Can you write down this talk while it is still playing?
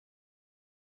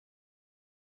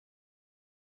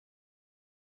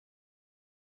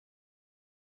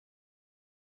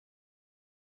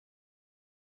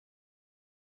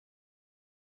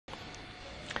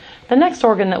The next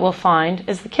organ that we'll find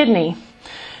is the kidney.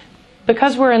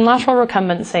 Because we're in lateral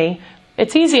recumbency,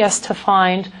 it's easiest to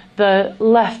find the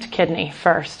left kidney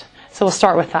first. So we'll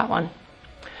start with that one.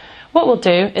 What we'll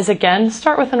do is, again,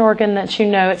 start with an organ that you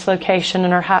know its location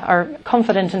and are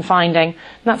confident in finding,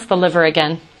 and that's the liver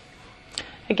again.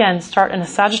 Again, start in a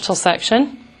sagittal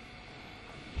section.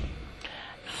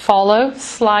 Follow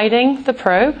sliding the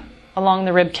probe along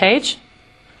the rib cage.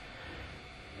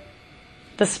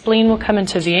 The spleen will come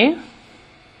into view.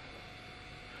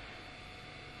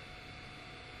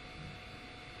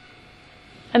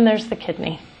 And there's the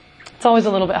kidney. It's always a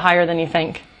little bit higher than you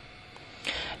think.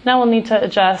 Now we'll need to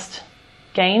adjust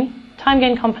time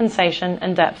gain compensation,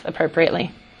 and depth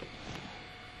appropriately.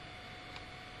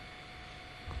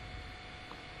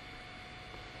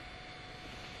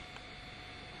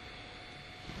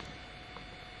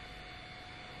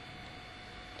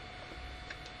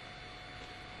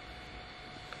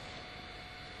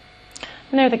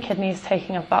 And there the kidney is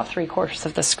taking up about 3/4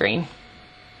 of the screen.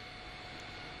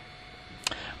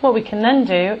 What we can then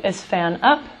do is fan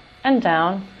up and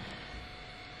down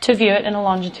to view it in a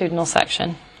longitudinal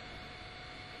section.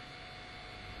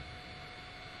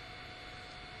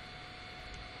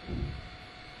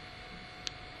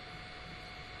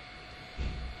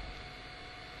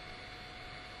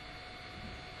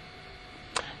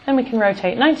 Then we can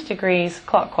rotate 90 degrees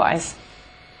clockwise.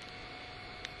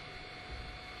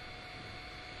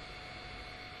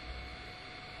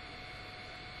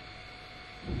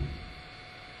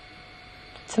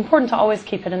 It's important to always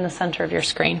keep it in the center of your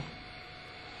screen.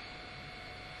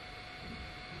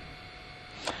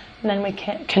 And then we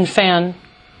can fan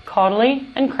caudally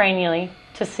and cranially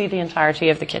to see the entirety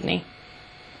of the kidney.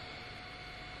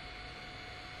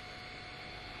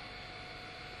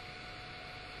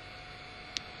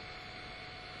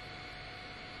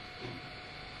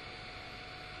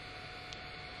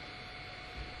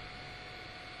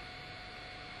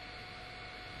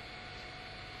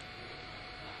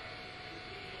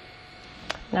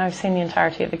 Now I've seen the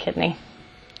entirety of the kidney.